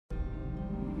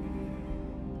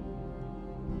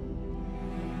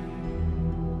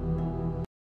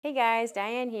Hey guys,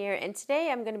 Diane here, and today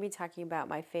I'm going to be talking about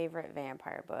my favorite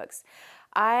vampire books.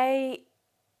 I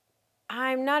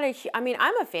I'm not I mean,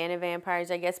 I'm a fan of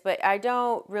vampires, I guess, but I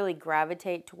don't really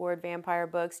gravitate toward vampire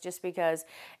books just because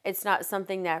it's not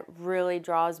something that really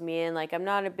draws me in. Like I'm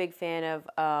not a big fan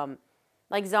of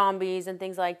like zombies and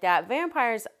things like that.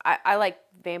 Vampires, I like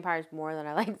vampires more than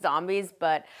I like zombies,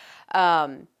 but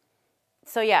um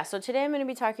so today I'm going to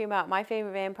be talking about my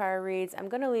favorite vampire reads. I'm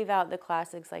going to leave out the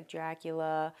classics like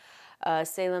Dracula,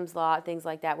 Salem's Lot, things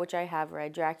like that, which I have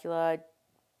read. Dracula,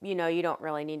 you don't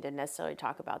really need to necessarily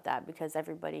talk about that because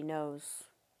everybody knows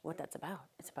what that's about.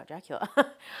 It's about Dracula.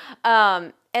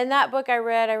 And that book I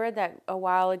read that a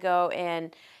while ago,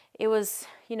 and it was,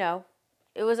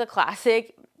 it was a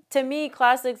classic. To me,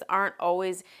 classics aren't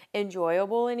always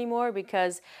enjoyable anymore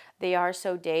because they are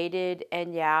so dated,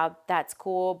 and yeah, that's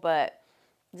cool, but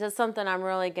is that something I'm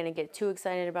really going to get too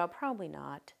excited about? Probably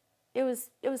not. It was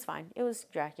fine. It was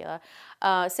Dracula.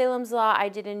 Salem's Lot I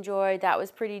did enjoy. That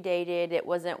was pretty dated. It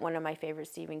wasn't one of my favorite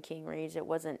Stephen King reads. It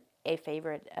wasn't a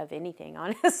favorite of anything,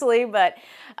 honestly. But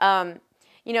so I'm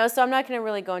not going to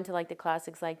really go into like the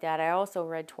classics like that. I also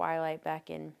read Twilight back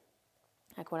in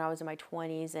like when I was in my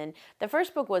 20s, and the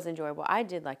first book was enjoyable. I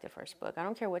did like the first book. I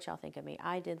don't care what y'all think of me.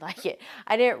 I did like it.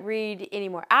 I didn't read any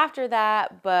more after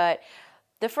that, but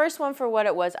the first one, for what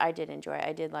it was, I did enjoy it.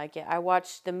 I did like it. I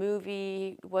watched the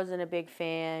movie, wasn't a big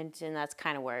fan, and that's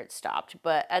kind of where it stopped.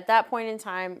 But at that point in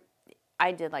time,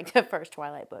 I did like the first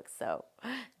Twilight book, so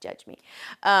judge me.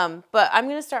 But I'm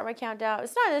going to start my countdown.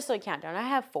 It's not necessarily a countdown. I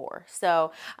have 4.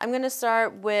 So I'm going to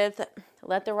start with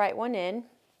Let the Right One In.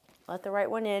 Let the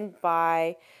Right One In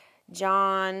by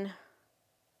John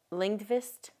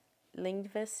Lingvist.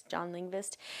 John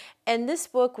Lingvist. And this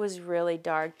book was really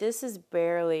dark. This is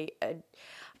barely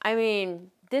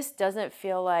this doesn't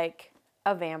feel like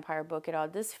a vampire book at all.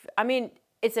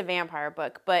 It's a vampire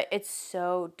book, but it's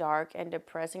so dark and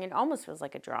depressing. It almost feels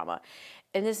like a drama.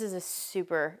 And this is a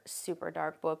super, super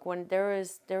dark book. When there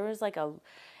was like a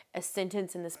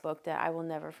sentence in this book that I will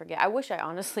never forget. I wish I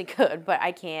honestly could, but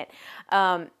I can't.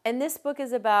 And this book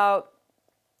is about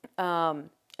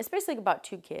it's basically about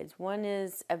 2 kids. One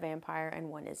is a vampire and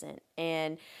one isn't.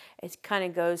 And it kind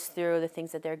of goes through the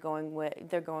things that they're going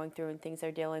through and things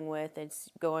they're dealing with.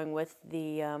 It's going with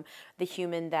the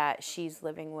human that she's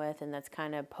living with and that's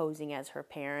kind of posing as her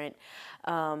parent.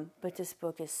 But this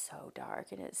book is so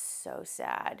dark and it's so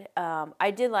sad.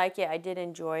 I did like it. I did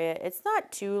enjoy it. It's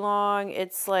not too long.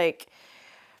 It's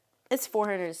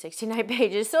 469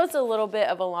 pages, so it's a little bit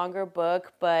of a longer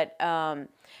book, but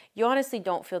you honestly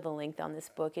don't feel the length on this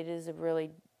book. It is a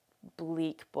really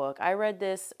bleak book. I read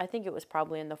this, I think it was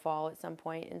probably in the fall at some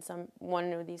point, in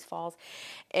one of these falls,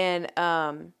 and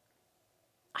I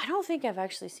don't think I've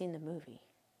actually seen the movie,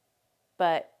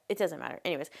 but it doesn't matter.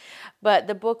 Anyways, but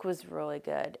the book was really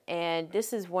good, and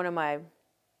this is one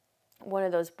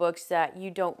of those books that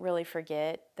you don't really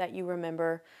forget, that you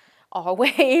remember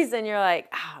always, and you're like,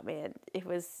 oh man,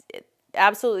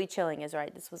 absolutely chilling is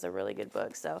right. This was a really good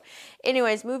book. So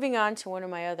anyways, moving on to one of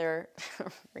my other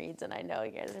reads, and I know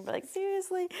you guys are gonna be like,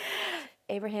 seriously?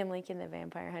 Abraham Lincoln, the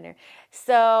Vampire Hunter.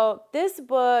 So this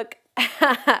book,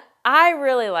 I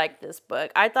really liked this book.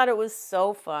 I thought it was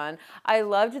so fun. I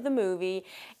loved the movie,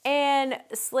 and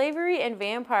slavery and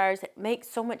vampires make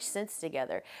so much sense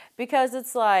together because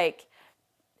it's like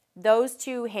those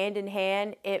two hand in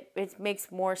hand. It makes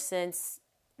more sense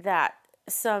that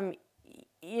some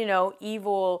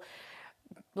evil,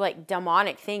 like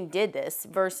demonic thing did this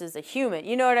versus a human.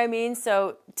 You know what I mean?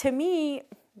 So to me,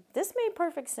 this made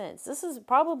perfect sense. This is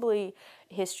probably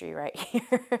history right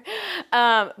here.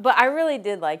 But I really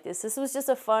did like this. This was just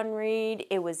a fun read.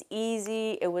 It was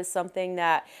easy. It was something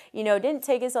that, didn't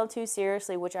take itself too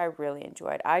seriously, which I really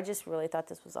enjoyed. I just really thought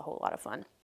this was a whole lot of fun.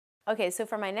 Okay, so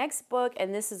for my next book,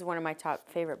 and this is one of my top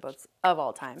favorite books of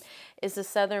all time, is the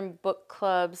Southern Book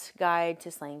Club's Guide to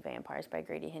Slaying Vampires by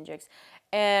Grady Hendrix.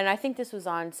 And I think this was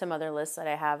on some other lists that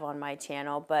I have on my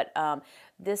channel, but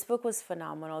this book was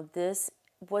phenomenal. This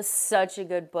was such a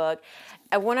good book.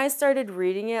 And when I started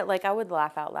reading it, like, I would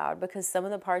laugh out loud because some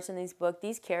of the parts in this book,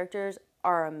 these characters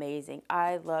are amazing.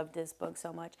 I loved this book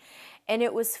so much. And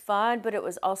it was fun, but it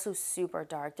was also super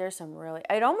dark. There's some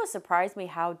it almost surprised me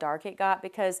how dark it got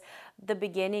because the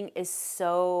beginning is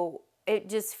it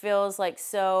just feels like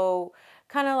so,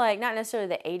 kind of like, not necessarily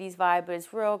the 80s vibe, but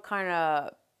it's real kind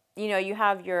of, you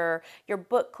have your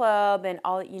book club and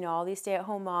all these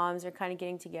stay-at-home moms are kind of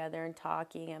getting together and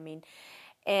talking.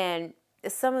 And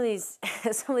some of these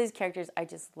some of these characters I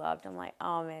just loved. I'm like,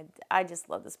 oh man, I just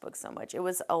love this book so much. It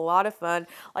was a lot of fun.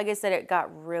 Like I said, it got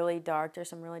really dark. There's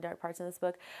some really dark parts in this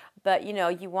book, but you know,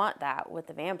 you want that with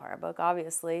the vampire book,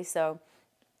 obviously. So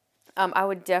I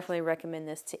would definitely recommend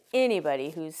this to anybody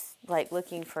who's like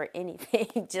looking for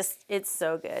anything. Just it's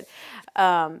so good.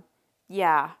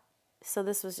 Yeah. So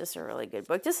this was just a really good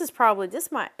book. This is probably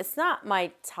it's not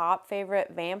my top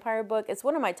favorite vampire book. It's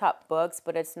one of my top books,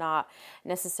 but it's not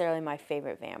necessarily my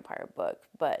favorite vampire book.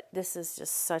 But this is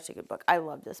just such a good book. I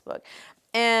love this book.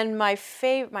 And my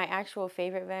actual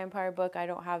favorite vampire book, I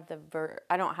don't have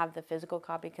the physical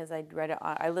copy because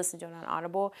I listened to it on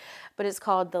Audible, but it's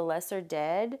called The Lesser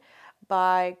Dead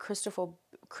by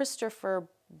Christopher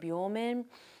Buehlman.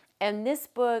 And this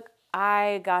book,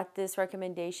 I got this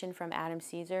recommendation from Adam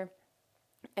Caesar.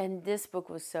 And this book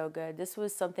was so good. This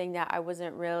was something that I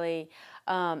wasn't really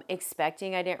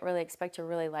expecting. I didn't really expect to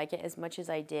really like it as much as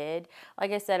I did.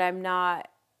 Like I said,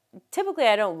 typically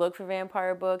I don't look for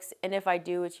vampire books. And if I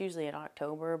do, it's usually in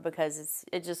October because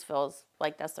it just feels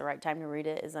like that's the right time to read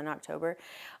it is in October.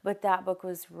 But that book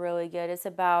was really good. It's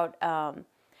about kind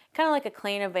of like a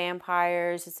clan of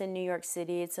vampires. It's in New York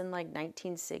City. It's in like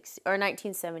 1960 or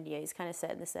 1978. It's kind of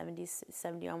set in the 70s,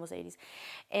 70, almost 80s.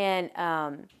 And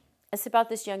it's about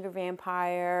this younger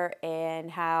vampire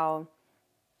and how,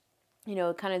 you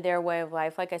know, kind of their way of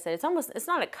life. Like I said, it's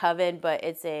not a coven, but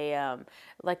it's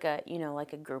like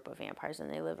a group of vampires,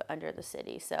 and they live under the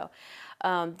city. So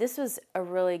this was a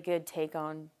really good take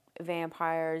on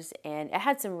vampires, and it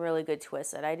had some really good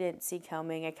twists that I didn't see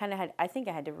coming. I think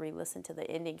I had to re-listen to the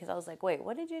ending because I was like, wait,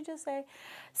 what did you just say?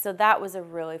 So that was a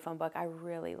really fun book. I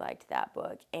really liked that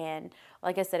book. And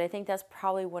like I said, I think that's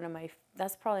probably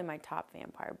my top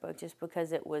vampire book, just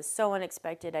because it was so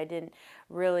unexpected. I didn't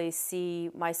really see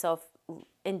myself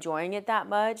enjoying it that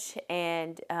much,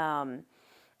 and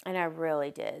I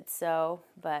really did. So,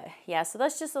 but yeah, so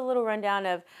that's just a little rundown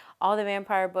of all the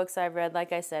vampire books I've read.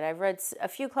 Like I said, I've read a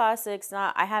few classics.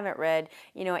 I haven't read,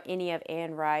 you know, any of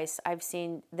Anne Rice. I've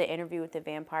seen The Interview with the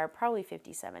Vampire probably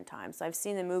 57 times. So I've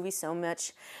seen the movie so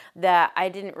much that I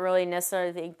didn't really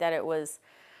necessarily think that it was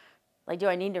like, do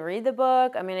I need to read the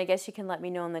book? I mean, I guess you can let me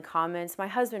know in the comments. My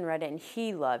husband read it and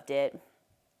he loved it.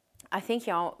 I think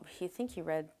he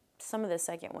read some of the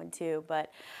second one too,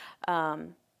 but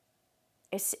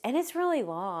it's really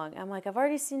long. I'm like, I've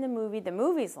already seen the movie. The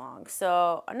movie's long,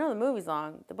 so I know the movie's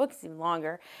long. The book's even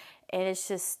longer, and it's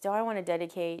just, do I want to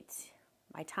dedicate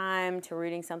my time to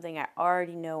reading something I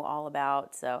already know all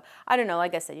about? So I don't know.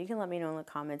 Like I said, you can let me know in the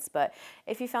comments. But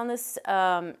if you found this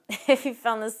if you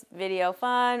found this video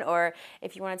fun, or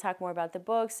if you want to talk more about the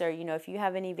books, or you know, if you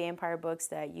have any vampire books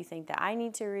that you think that I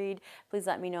need to read, please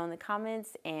let me know in the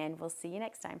comments, and we'll see you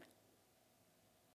next time.